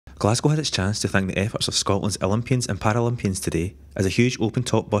Glasgow had its chance to thank the efforts of Scotland's Olympians and Paralympians today as a huge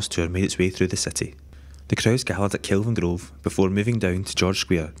open-top bus tour made its way through the city. The crowds gathered at Kelvin Grove before moving down to George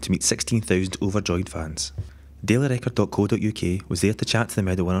Square to meet 16,000 overjoyed fans. dailyrecord.co.uk was there to chat to the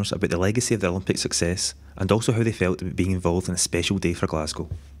medal winners about the legacy of the Olympic success and also how they felt about being involved in a special day for Glasgow.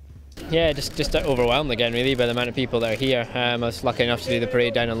 Yeah, just overwhelmed again really by the amount of people that are here. I was lucky enough to do the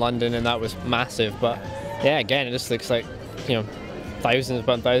parade down in London and that was massive, but yeah, again it just looks like, thousands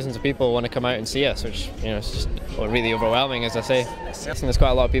upon thousands of people want to come out and see us, which is just really overwhelming, as I say. And there's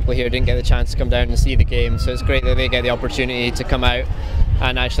quite a lot of people here who didn't get the chance to come down and see the game, so it's great that they get the opportunity to come out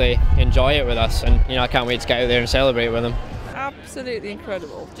and actually enjoy it with us, and I can't wait to get out there and celebrate with them. Absolutely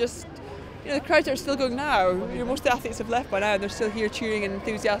incredible. Just the crowds are still going now. Most of the athletes have left by now and they're still here cheering and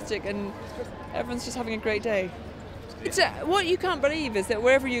enthusiastic, and everyone's just having a great day. What you can't believe is that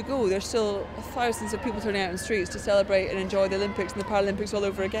wherever you go, there's still thousands of people turning out in the streets to celebrate and enjoy the Olympics and the Paralympics all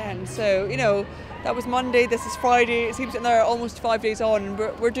over again. So, that was Monday, this is Friday, it seems that they're almost 5 days on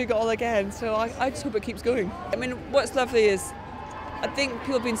and we're doing it all again. So I just hope it keeps going. What's lovely is I think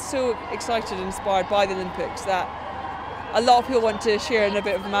people have been so excited and inspired by the Olympics that a lot of people want to share in a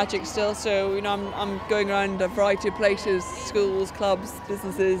bit of the magic still. So, I'm going around a variety of places, schools, clubs,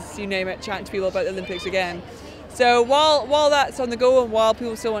 businesses, you name it, chatting to people about the Olympics again. So while that's on the go and while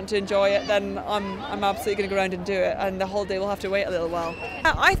people still want to enjoy it, then I'm absolutely going to go around and do it, and the whole day will have to wait a little while.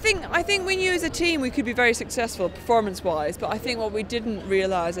 I think we knew as a team we could be very successful performance-wise, but I think what we didn't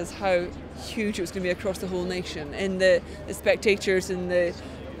realise is how huge it was going to be across the whole nation, and the spectators and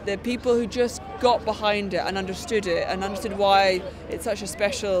the people who just got behind it and understood why it's such a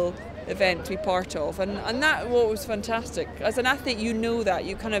special event to be part of, and that what was fantastic. As an athlete, that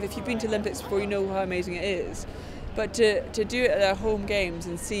if you've been to Olympics before, you know how amazing it is, but to do it at our home games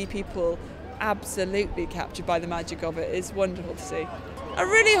and see people absolutely captured by the magic of it is wonderful to see. I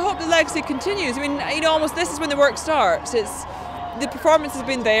really hope the legacy continues. Almost this is when the work starts. It's the performance has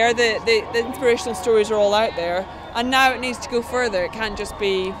been there, the inspirational stories are all out there, and now it needs to go further. It can't just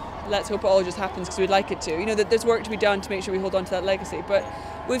be let's hope it all just happens because we'd like it to. That there's work to be done to make sure we hold on to that legacy, but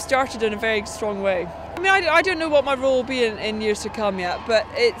we've started in a very strong way. I don't know what my role will be in years to come yet, but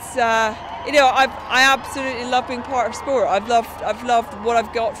it's I absolutely love being part of sport. I've loved what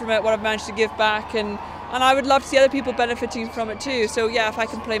I've got from it, what I've managed to give back, and I would love to see other people benefiting from it too. So yeah, if I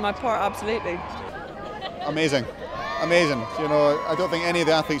can play my part, absolutely. Amazing. I don't think any of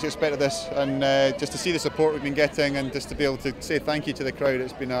the athletes expected this, and just to see the support we've been getting and just to be able to say thank you to the crowd,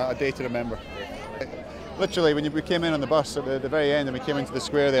 it's been a day to remember. Literally, when we came in on the bus at the very end and we came into the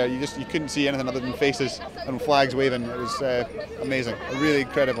square there, you couldn't see anything other than faces and flags waving. It was amazing, really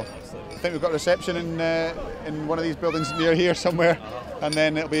incredible. I think we've got a reception in one of these buildings near here somewhere, and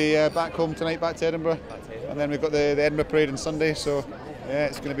then it'll be back home tonight, back to Edinburgh, and then we've got the Edinburgh parade on Sunday, so yeah,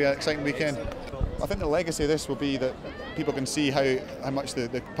 it's going to be an exciting weekend. I think the legacy of this will be that people can see how much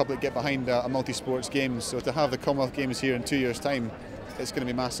the public get behind a multi-sports games. So to have the Commonwealth Games here in 2 years' time, it's going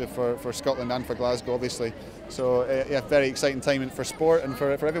to be massive for Scotland and for Glasgow, obviously. So yeah, very exciting time for sport and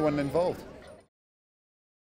for everyone involved.